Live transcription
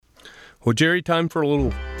Well, Jerry, time for a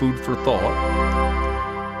little food for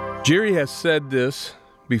thought. Jerry has said this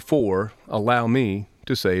before. Allow me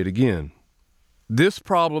to say it again. This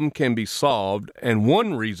problem can be solved, and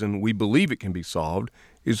one reason we believe it can be solved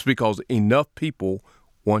is because enough people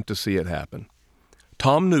want to see it happen.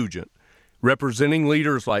 Tom Nugent, representing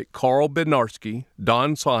leaders like Carl Bednarski,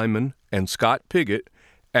 Don Simon, and Scott Pigott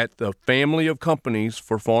at the family of companies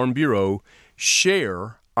for Farm Bureau,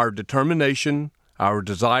 share our determination, our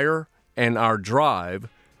desire, and our drive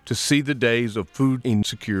to see the days of food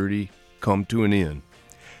insecurity come to an end.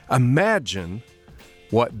 Imagine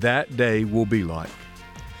what that day will be like.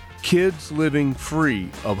 Kids living free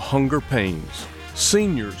of hunger pains,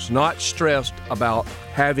 seniors not stressed about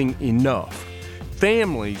having enough,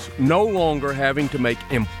 families no longer having to make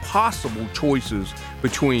impossible choices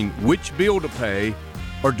between which bill to pay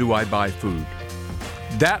or do I buy food.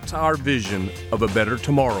 That's our vision of a better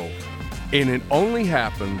tomorrow. And it only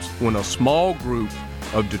happens when a small group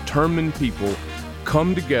of determined people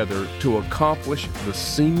come together to accomplish the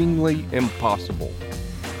seemingly impossible.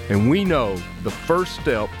 And we know the first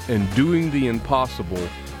step in doing the impossible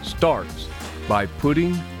starts by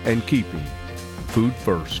putting and keeping food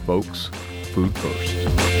first, folks. Food first.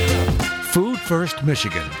 Food First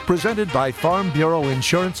Michigan, presented by Farm Bureau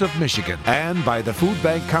Insurance of Michigan and by the Food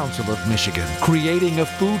Bank Council of Michigan, creating a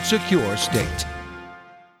food-secure state.